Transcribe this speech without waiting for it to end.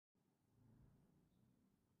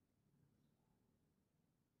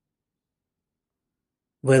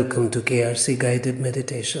Welcome to KRC Guided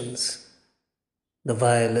Meditations, the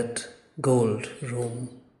Violet Gold Room.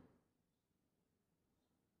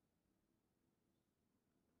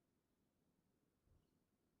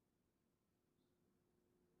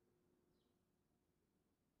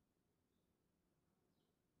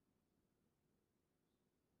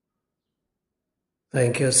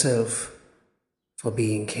 Thank yourself for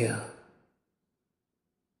being here.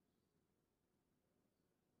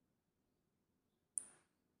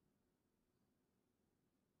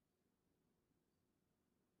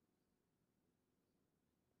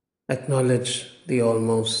 Acknowledge the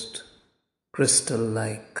almost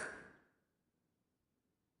crystal-like,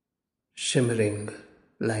 shimmering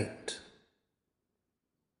light.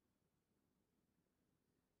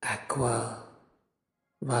 Aqua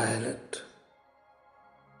violet,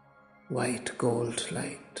 white gold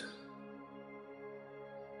light.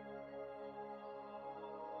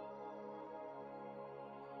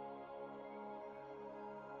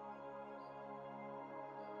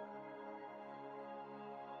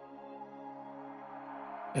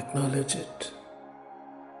 Acknowledge it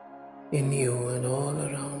in you and all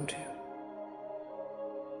around you.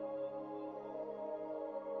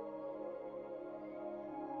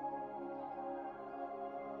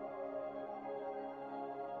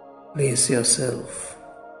 Place yourself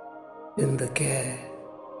in the care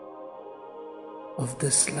of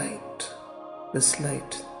this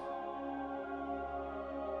light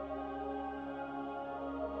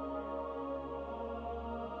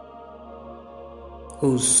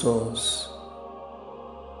whose source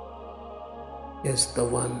is the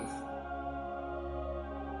One.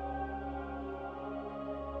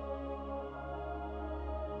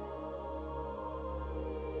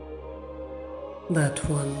 That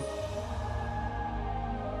One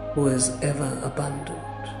who is ever abundant.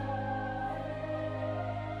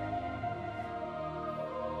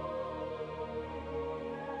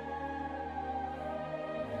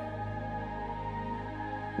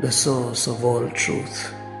 The source of all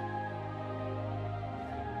truth.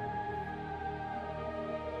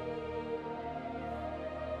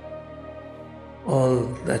 All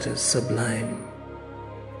that is sublime.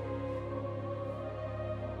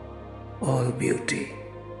 All beauty.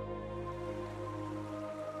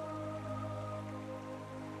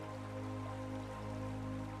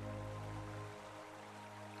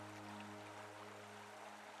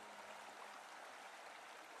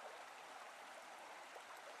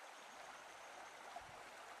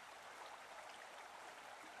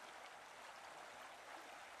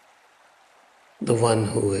 The One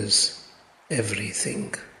who is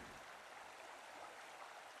everything.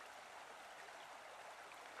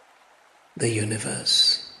 The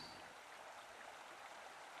universe.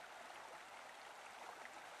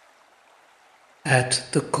 At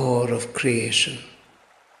the core of creation.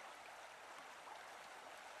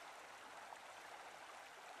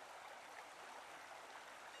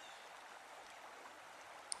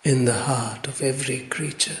 In the heart of every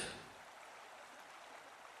creature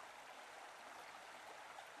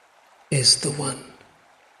is the One,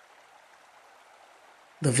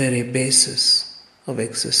 the very basis of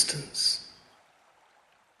existence.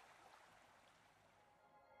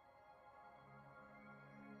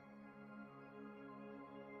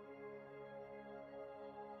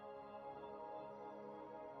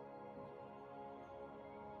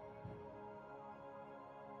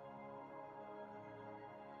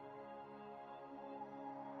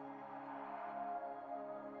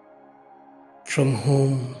 From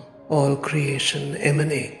whom all creation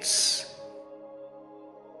emanates.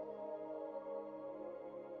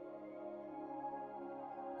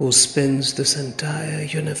 Who spins this entire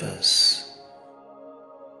universe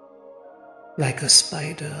like a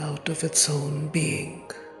spider out of its own being.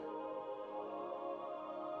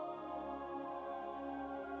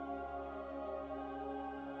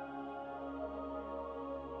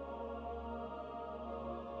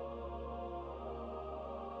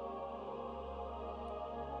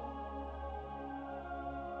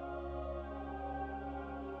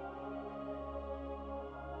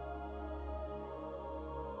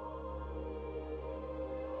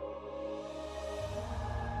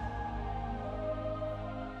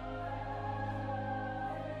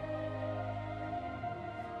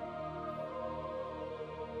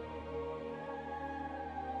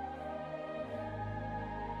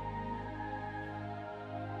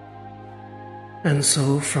 And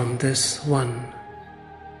so from this One,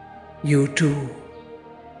 you too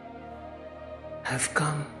have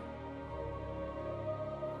come.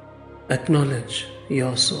 Acknowledge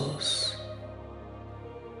your source.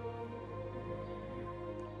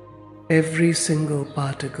 Every single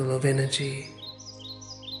particle of energy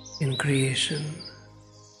in creation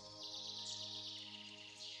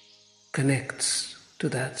connects to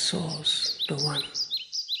that source, the One.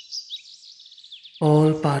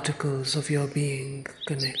 All particles of your being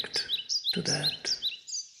connect to that,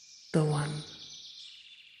 the One.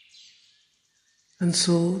 And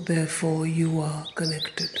so, therefore, you are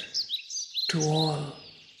connected to all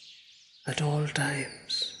at all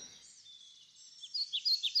times.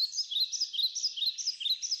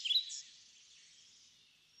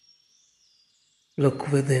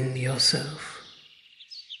 Look within yourself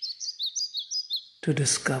to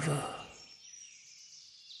discover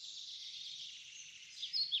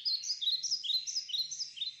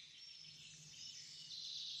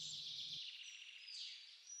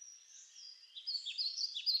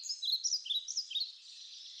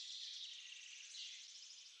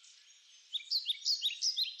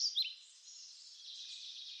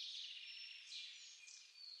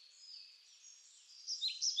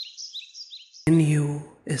in you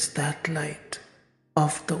is that light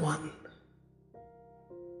of the One.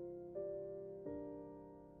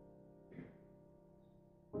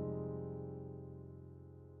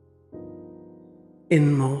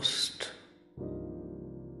 Inmost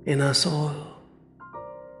in us all,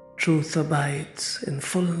 truth abides in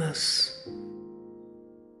fullness,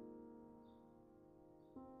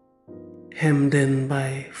 hemmed in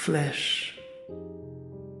by flesh,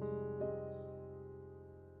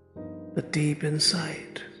 but deep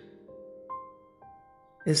inside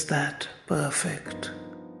is that perfect,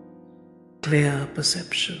 clear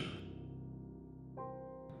perception,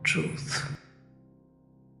 truth.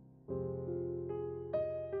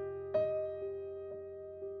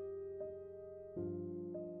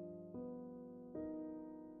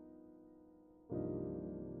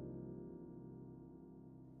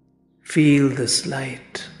 Feel this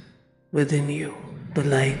light within you, the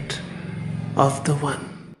light of the One.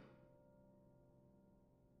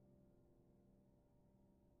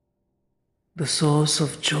 The source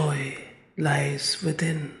of joy lies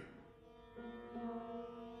within.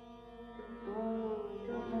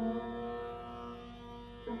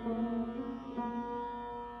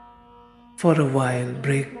 For a while,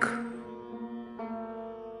 break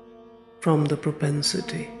from the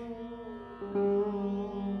propensity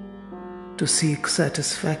to seek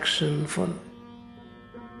satisfaction for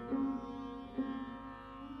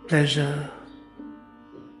pleasure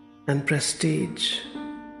and prestige.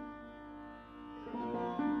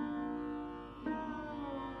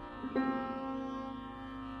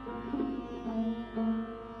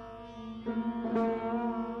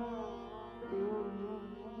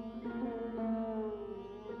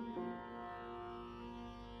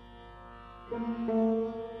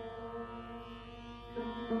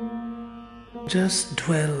 Just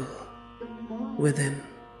dwell within.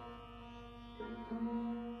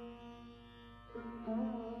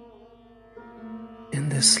 In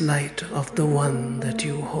this light of the One that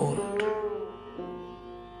you hold.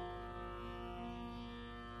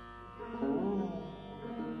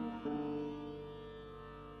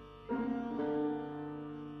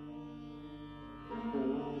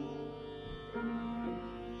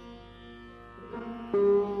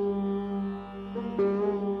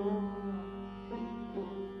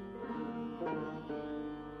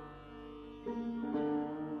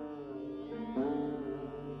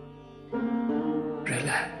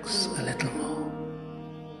 Relax a little more.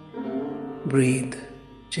 Breathe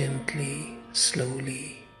gently,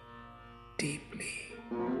 slowly, deeply.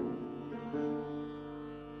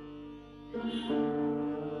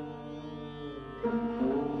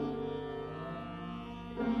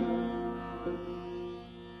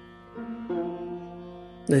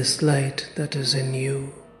 This light that is in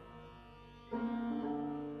you,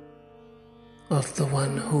 of the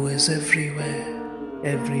One who is everywhere,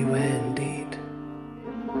 everywhere indeed.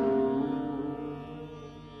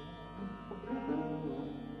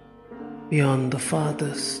 Beyond the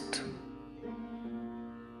farthest,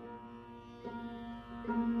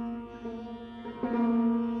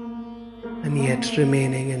 and yet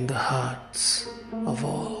remaining in the hearts of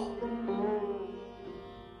all.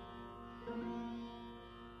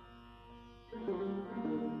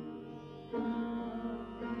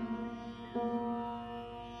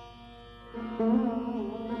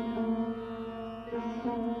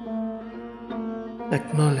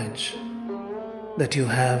 Acknowledge that you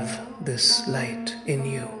have this light in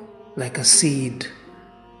you, like a seed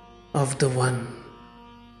of the One.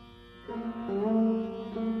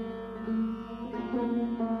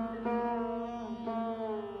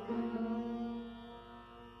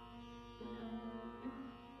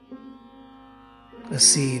 A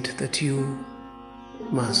seed that you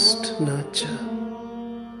must nurture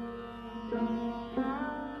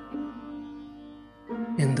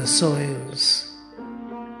the soils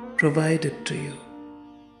provided to you,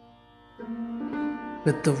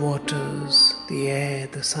 with the waters, the air,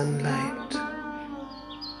 the sunlight.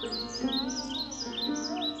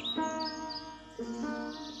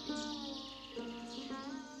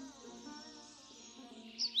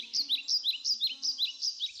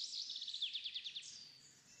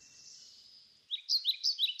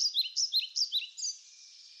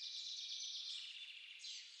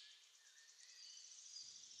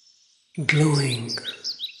 Glowing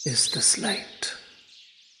is this light.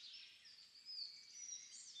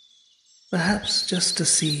 Perhaps just a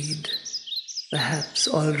seed, perhaps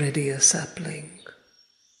already a sapling,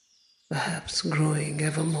 perhaps growing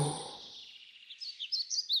evermore.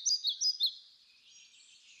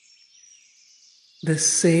 This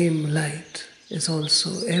same light is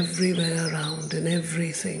also everywhere around, in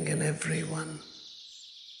everything and everyone,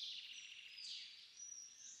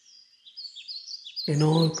 in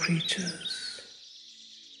all creatures,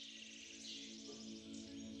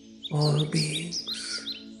 all beings.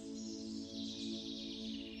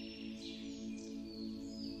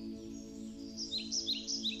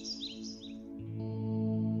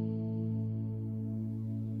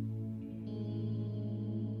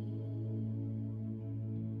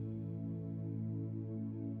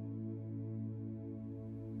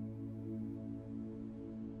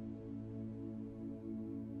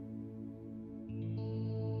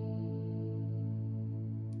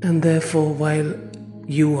 And therefore, while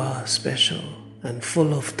you are special and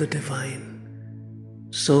full of the divine,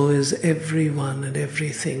 so is everyone and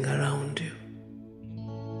everything around you.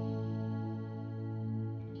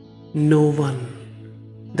 No one,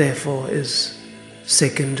 therefore, is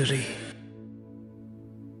secondary.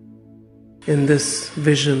 In this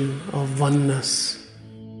vision of oneness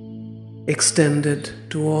extended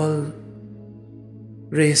to all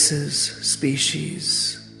races,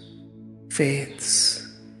 species, faiths,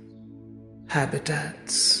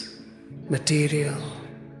 habitats, material,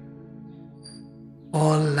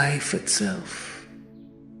 all life itself.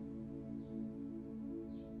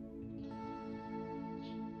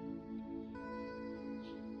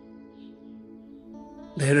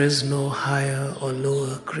 There is no higher or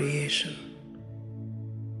lower creation.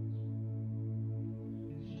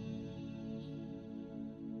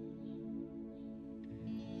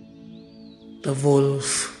 The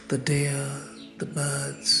wolf, the deer, the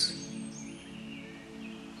birds,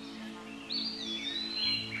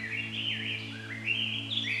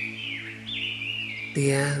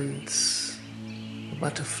 the ants, the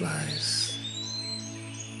butterflies,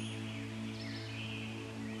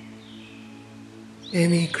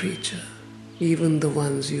 any creature, even the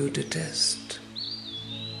ones you detest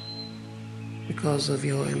because of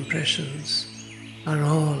your impressions, are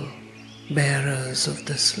all bearers of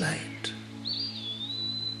this light.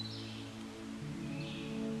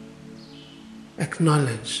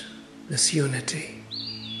 Acknowledge this unity,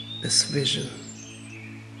 this vision.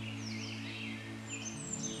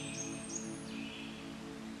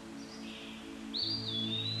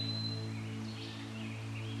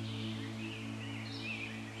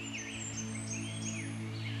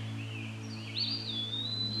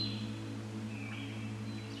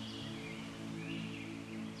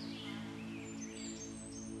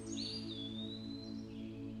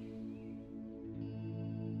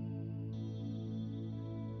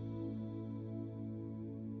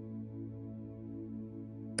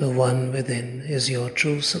 The one within is your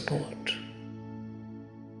true support,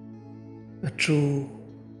 a true,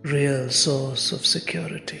 real source of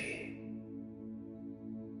security.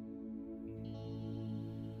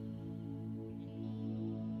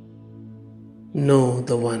 Know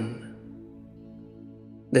the one,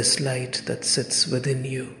 this light that sits within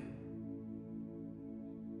you.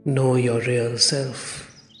 Know your real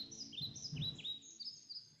self,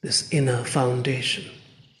 this inner foundation.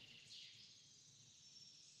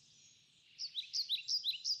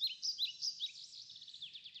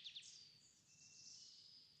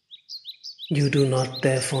 You do not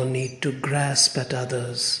therefore need to grasp at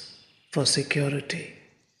others for security.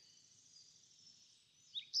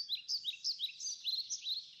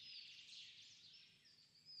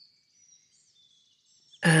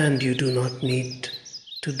 And you do not need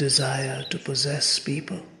to desire to possess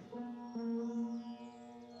people.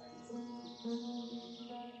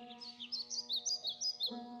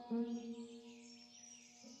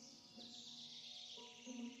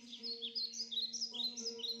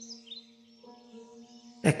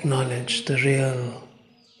 Acknowledge the real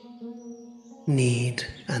need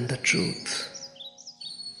and the truth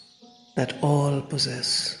that all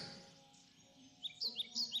possess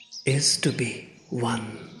is to be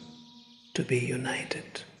one, to be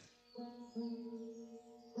united.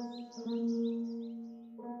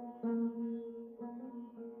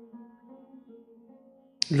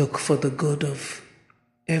 look for the good of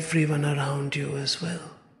everyone around you as well.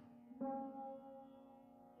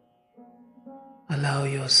 Allow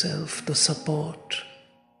yourself the support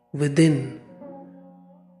within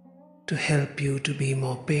to help you to be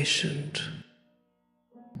more patient,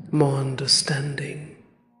 more understanding,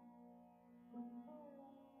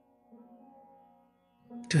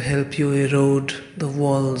 to help you erode the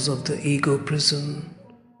walls of the ego prison.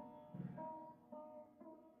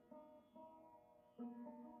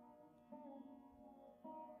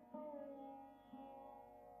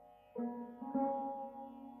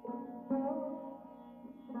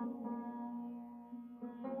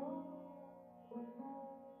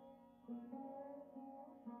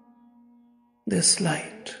 This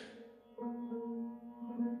light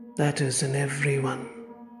that is in everyone,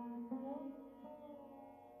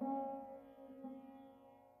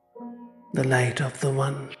 the light of the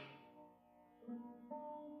One,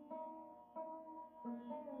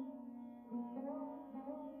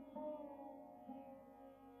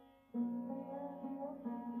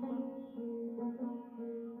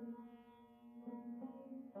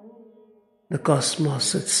 the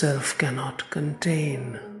cosmos itself cannot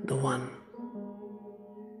contain the One,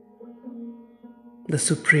 the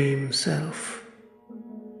Supreme Self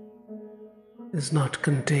is not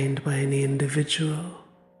contained by any individual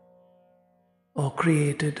or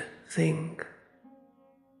created thing.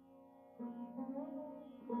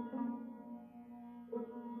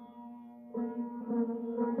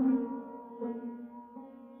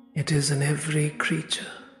 It is in every creature,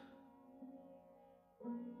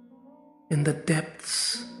 in the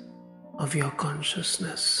depths of your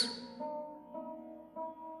consciousness.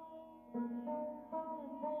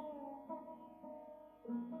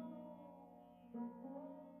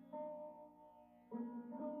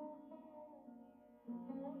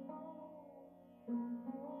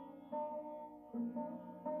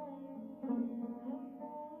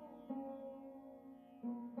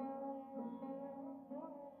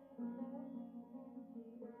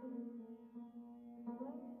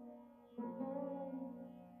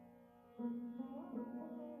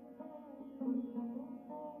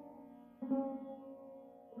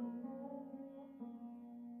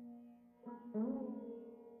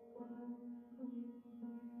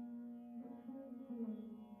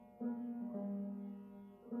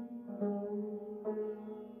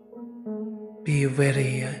 Be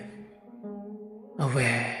very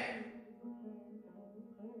aware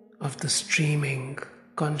of the streaming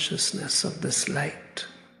consciousness of this light.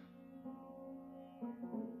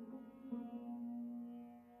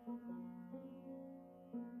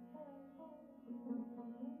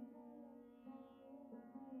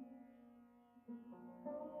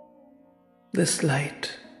 This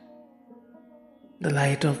light, the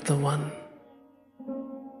light of the One,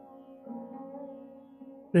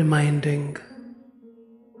 reminding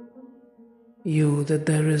you that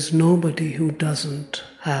there is nobody who doesn't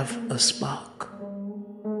have a spark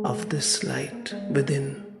of this light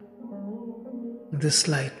within, this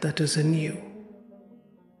light that is in you.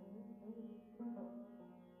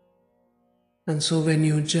 And so when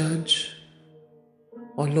you judge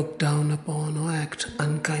or look down upon or act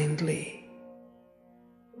unkindly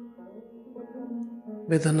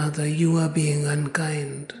with another, you are being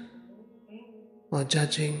unkind or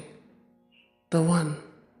judging the One,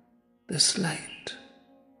 this light.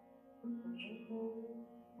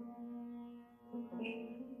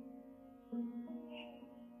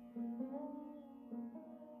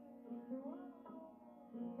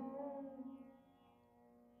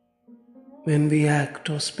 When we act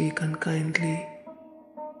or speak unkindly,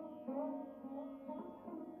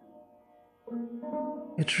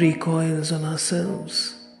 it recoils on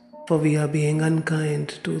ourselves, for we are being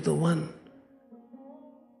unkind to the One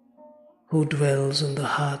who dwells in the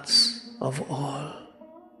hearts of all.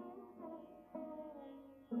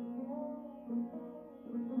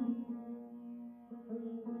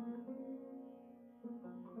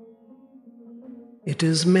 It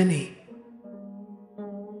is many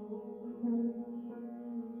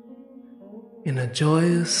in a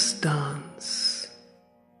joyous dance,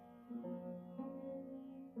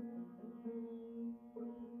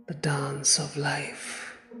 the dance of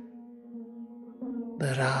life,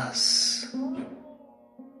 the Ras.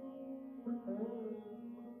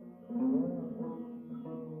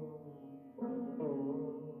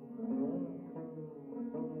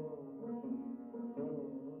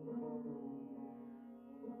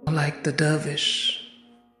 Like the dervish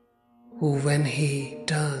who, when he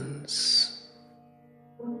turns,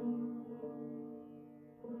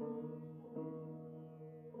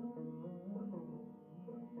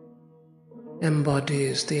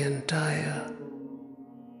 embodies the entire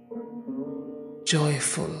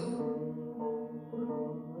joyful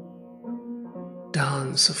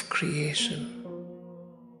dance of creation,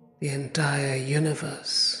 the entire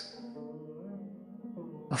universe,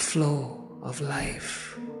 a flow of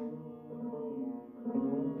life,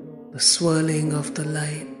 the swirling of the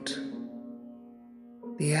light,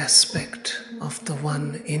 the aspect of the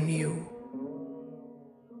one in you,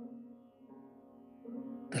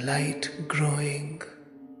 the light growing,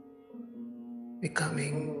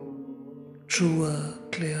 becoming truer,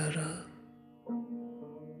 clearer,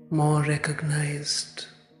 more recognized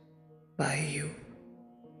by you.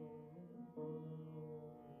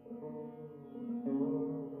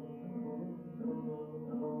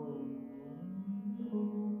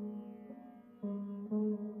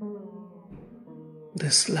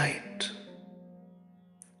 This light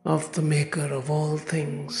of the Maker of all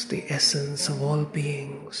things, the essence of all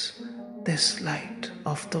beings, this light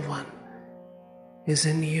of the One is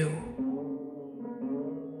in you.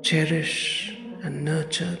 Cherish and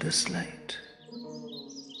nurture this light.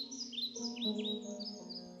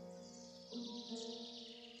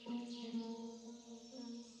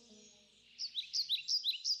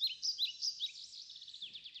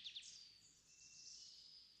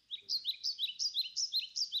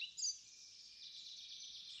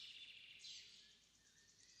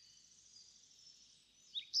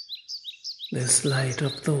 This light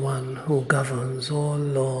of the One who governs all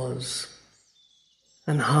laws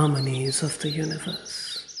and harmonies of the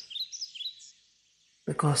universe,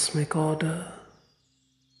 the cosmic order,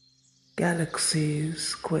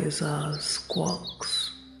 galaxies, quasars, quarks,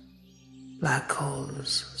 black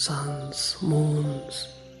holes, suns, moons,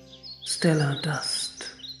 stellar dust,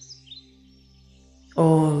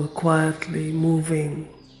 all quietly moving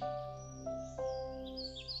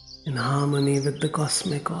in harmony with the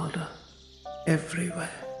cosmic order everywhere,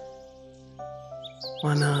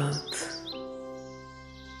 on Earth,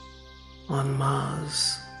 on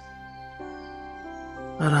Mars,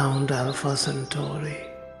 around Alpha Centauri.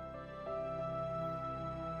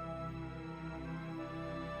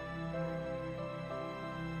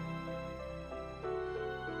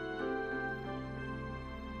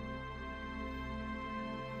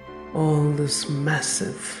 All this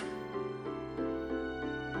massive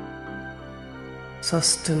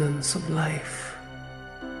sustenance of life,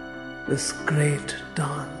 this great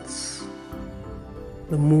dance,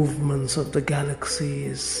 the movements of the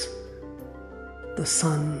galaxies, the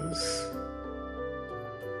suns,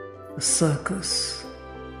 the circus,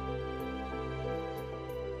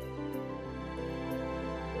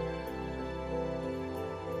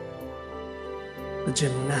 the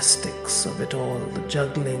gymnastics of it all, the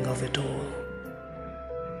juggling of it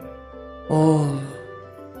all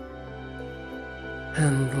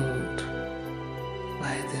handled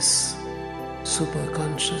by this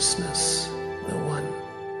superconsciousness, the One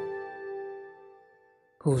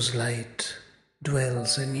whose light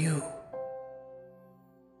dwells in you.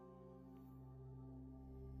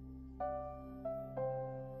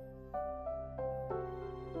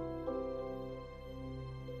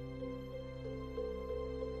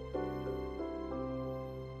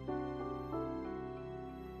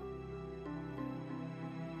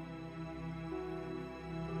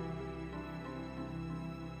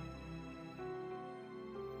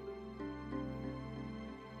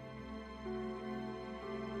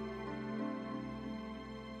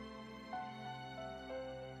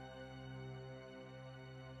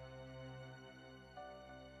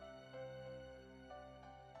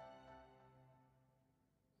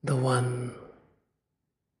 The One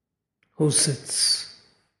who sits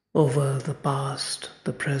over the past,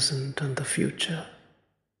 the present, and the future.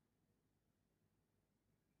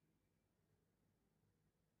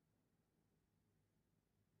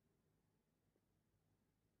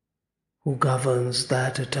 Who governs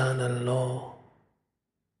that eternal law,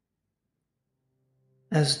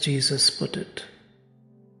 as Jesus put it,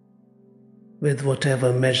 with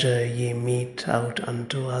whatever measure ye mete out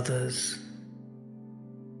unto others,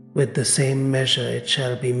 with the same measure it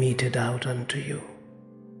shall be meted out unto you.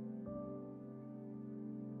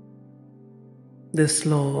 This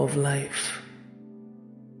law of life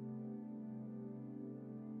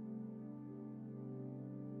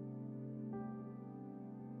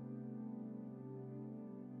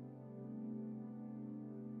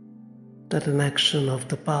that an action of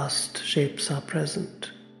the past shapes our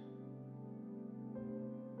present.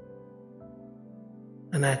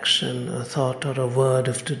 An action, a thought, or a word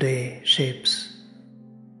of today shapes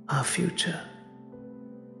our future.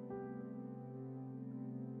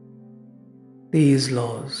 These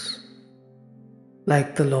laws,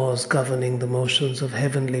 like the laws governing the motions of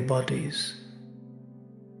heavenly bodies,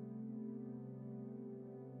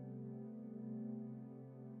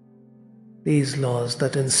 these laws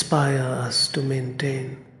that inspire us to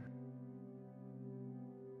maintain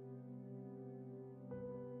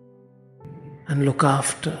and look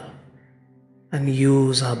after and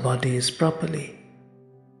use our bodies properly.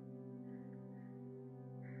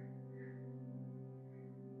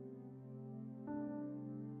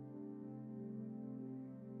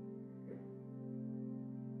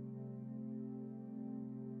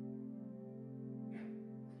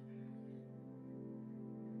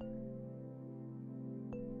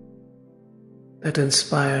 That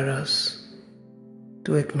inspire us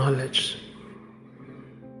to acknowledge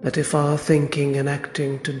that if our thinking and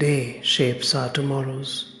acting today shapes our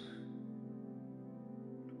tomorrows,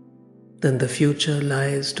 then the future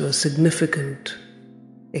lies to a significant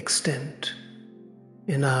extent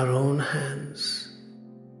in our own hands.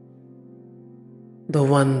 The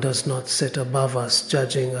One does not sit above us,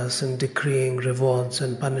 judging us and decreeing rewards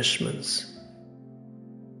and punishments.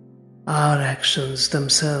 Our actions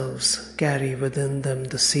themselves carry within them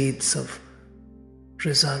the seeds of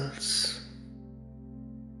results.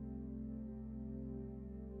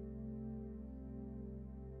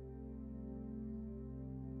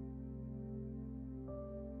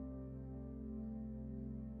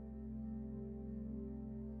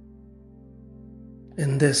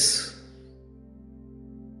 In this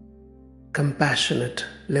compassionate,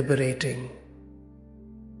 liberating,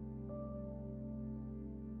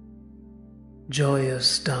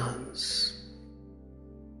 joyous dance,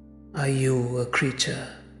 are you a creature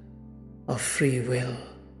of free will?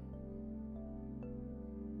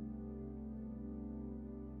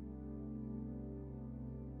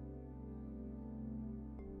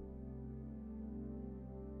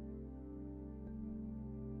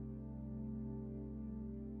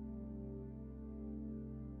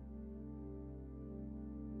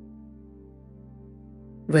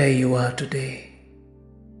 Where you are today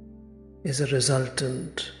is a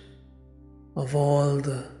resultant of all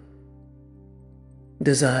the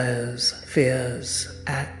desires, fears,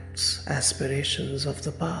 acts, aspirations of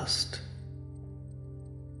the past.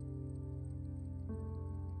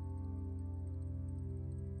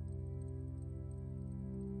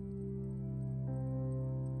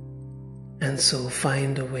 And so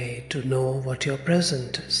find a way to know what your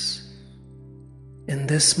present is. In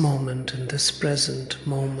this moment, in this present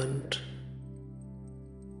moment,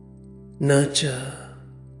 nurture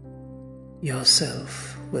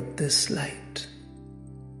yourself with this light.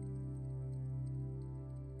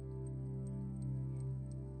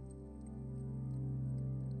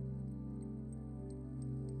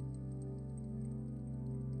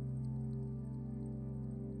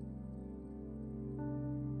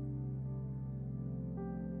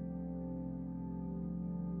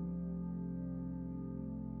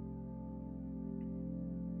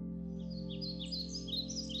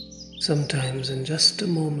 Sometimes in just a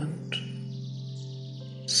moment,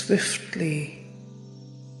 swiftly,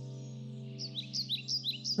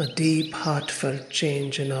 a deep, heartfelt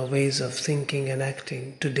change in our ways of thinking and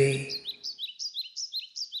acting today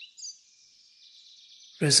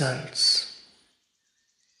results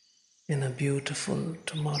in a beautiful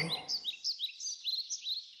tomorrow.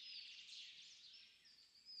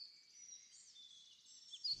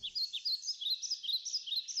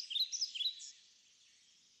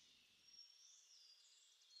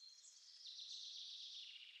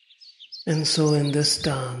 And so in this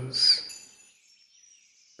dance,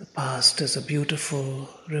 the past is a beautiful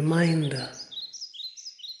reminder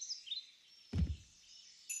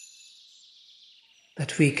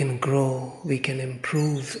that we can grow, we can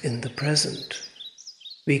improve in the present,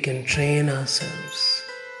 we can train ourselves,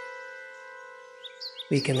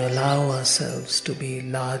 we can allow ourselves to be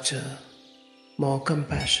larger, more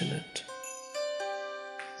compassionate,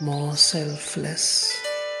 more selfless,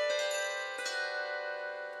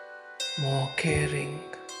 more caring,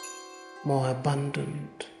 more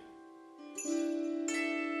abundant,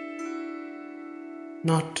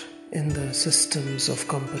 not in the systems of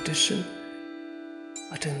competition,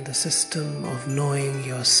 but in the system of knowing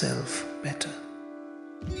yourself better,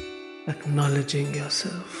 acknowledging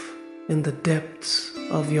yourself in the depths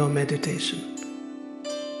of your meditation,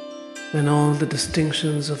 when all the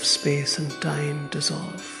distinctions of space and time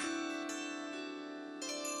dissolve.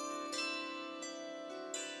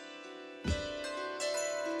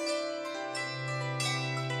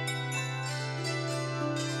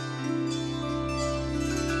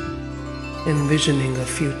 Envisioning a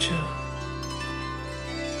future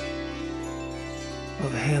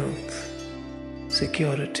of health,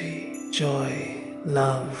 security, joy,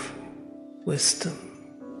 love, wisdom.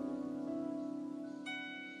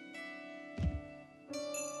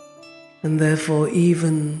 And therefore,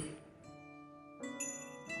 even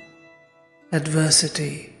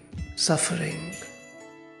adversity, suffering,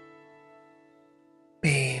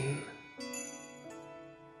 pain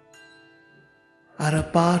are a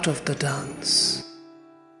part of the dance,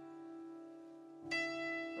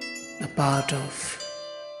 a part of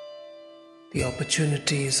the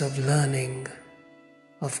opportunities of learning,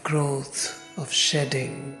 of growth, of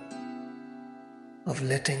shedding, of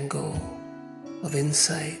letting go, of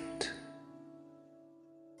insight.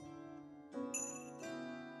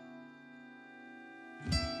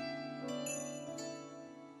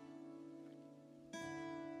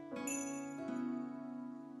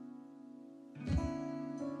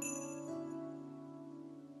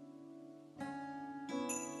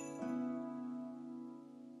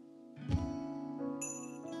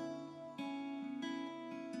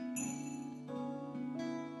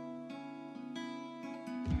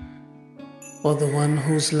 For the one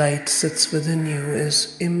whose light sits within you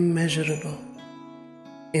is immeasurable,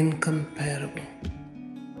 incomparable.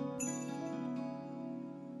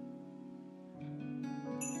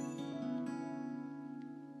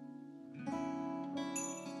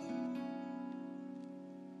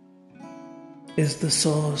 Is the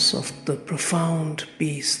source of the profound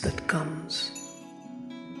peace that comes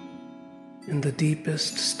in the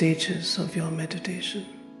deepest stages of your meditation.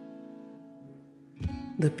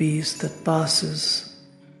 The peace that passes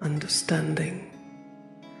understanding.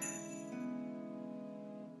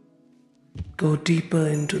 Go deeper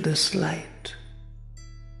into this light,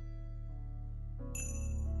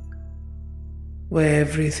 where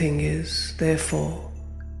everything is, therefore,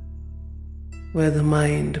 where the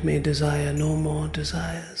mind may desire no more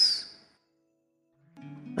desires,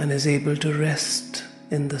 and is able to rest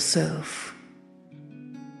in the self,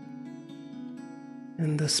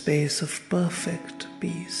 in the space of perfect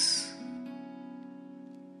peace.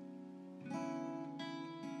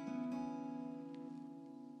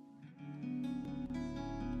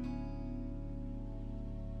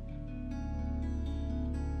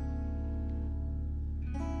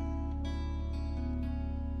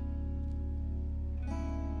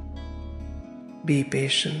 Be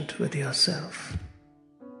patient with yourself,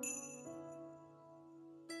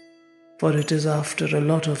 for it is after a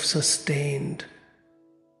lot of sustained,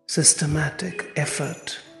 systematic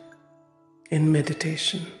effort in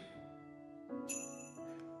meditation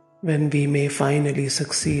when we may finally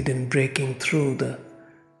succeed in breaking through the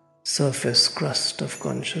surface crust of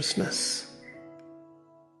consciousness.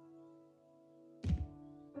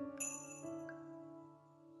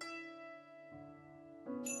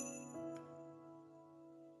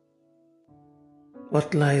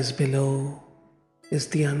 What lies below is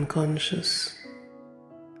the unconscious,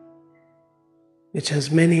 which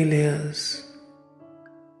has many layers,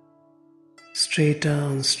 strata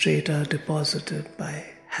on strata deposited by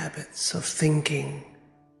habits of thinking,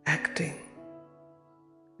 acting,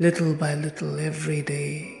 little by little every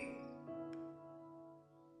day,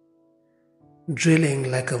 drilling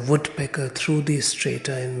like a woodpecker through these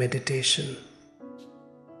strata in meditation.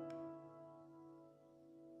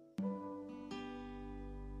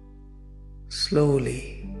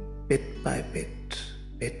 Slowly, bit by bit,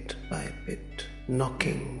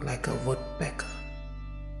 knocking like a woodpecker,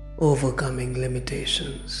 overcoming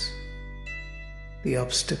limitations, the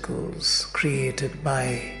obstacles created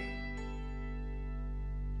by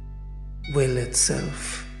will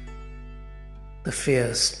itself, the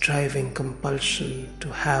fierce driving compulsion to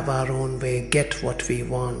have our own way, get what we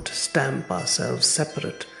want, stamp ourselves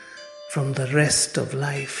separate from the rest of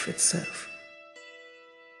life itself.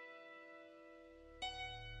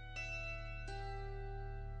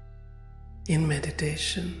 In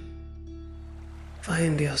meditation,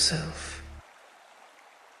 find yourself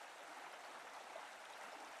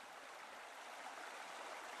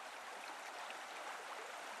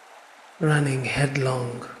running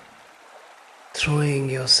headlong, throwing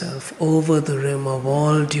yourself over the rim of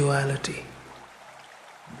all duality.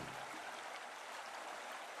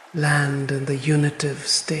 Land in the unitive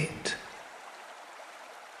state,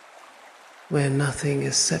 where nothing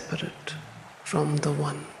is separate from the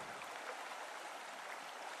one.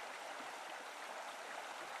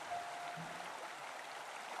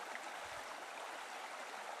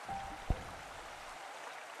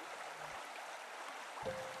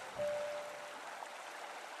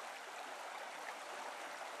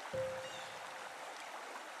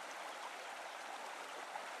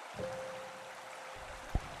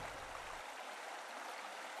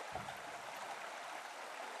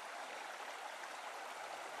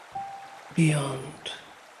 Beyond,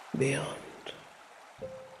 beyond.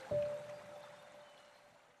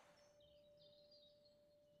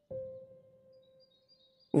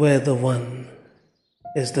 Where the one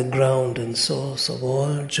is the ground and source of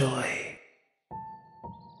all joy.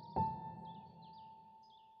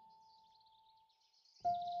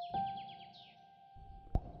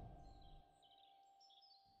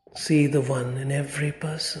 See the one in every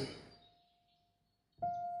person.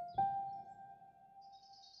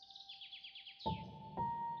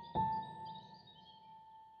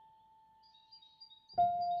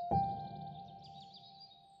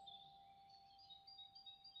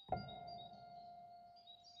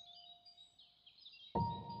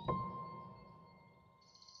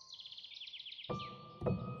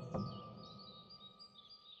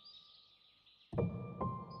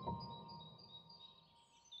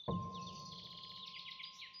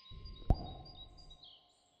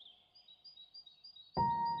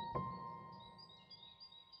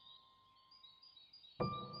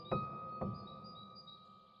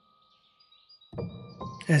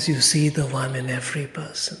 As you see the one in every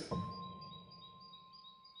person,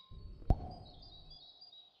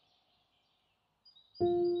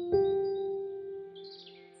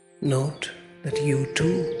 note that you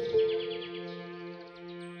too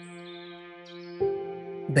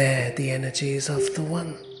bear the energies of the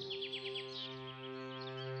one.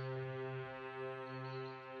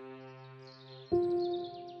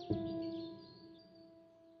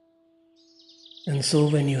 And so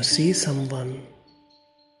when you see someone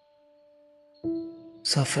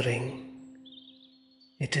suffering,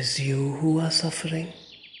 it is you who are suffering.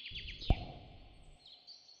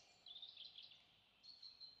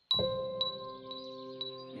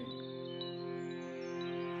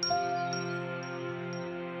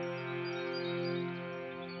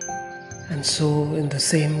 And so in the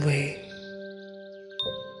same way,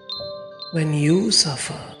 when you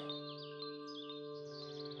suffer,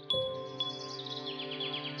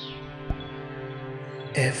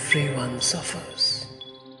 everyone suffers.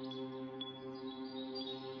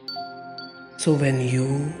 So when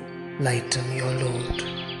you lighten your load,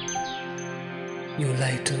 you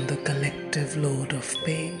lighten the collective load of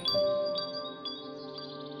pain.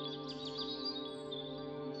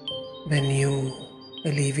 When you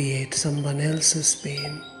alleviate someone else's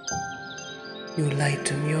pain, you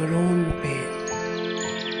lighten your own pain.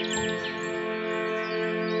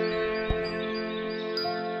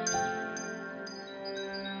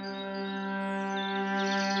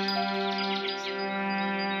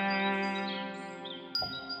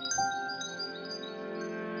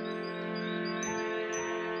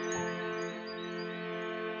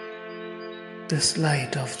 This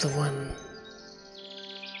light of the one,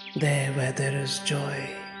 there where there is joy,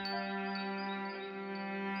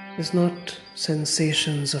 is not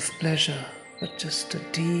sensations of pleasure, but just a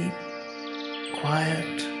deep,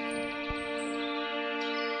 quiet,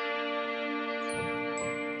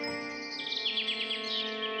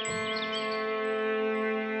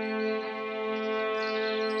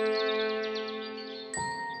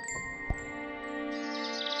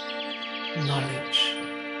 knowledge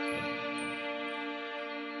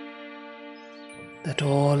that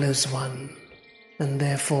all is one, and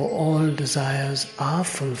therefore all desires are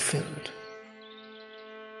fulfilled.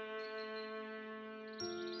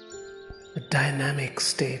 A dynamic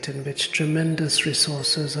state in which tremendous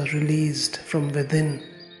resources are released from within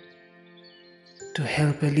to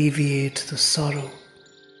help alleviate the sorrow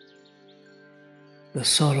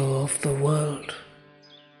of the world.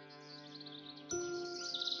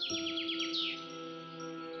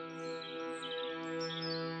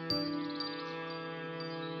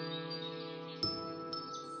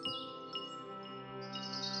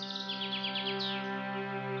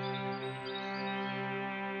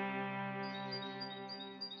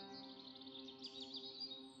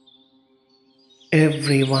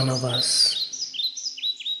 Every one of us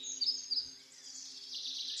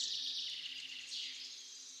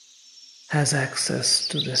has access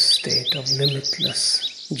to this state of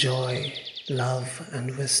limitless joy, love,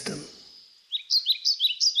 and wisdom.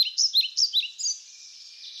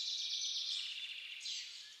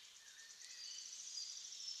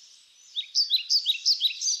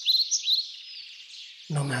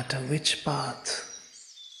 No matter which path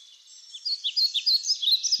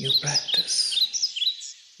you practice,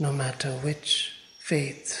 no matter which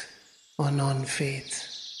faith or non-faith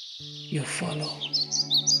you follow.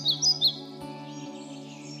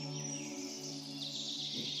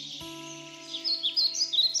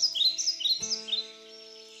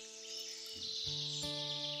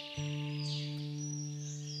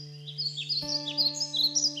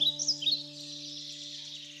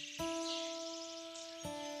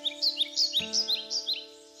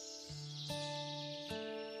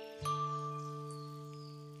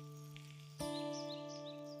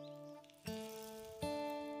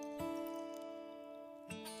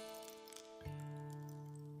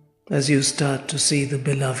 as you start to see the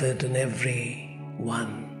beloved in every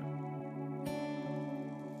one.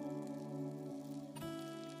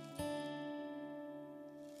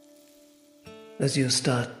 As you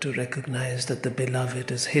start to recognize that the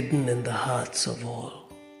beloved is hidden in the hearts of all.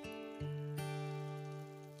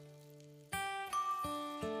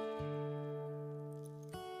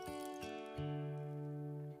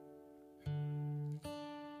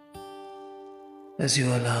 As you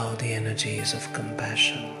allow the energies of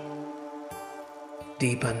compassion,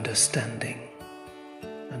 deep understanding,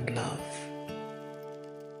 and love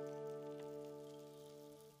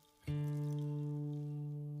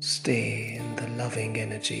stay in the loving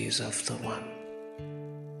energies of the One,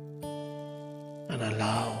 and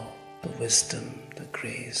allow the wisdom, the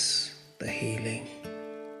grace, the healing,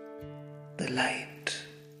 the light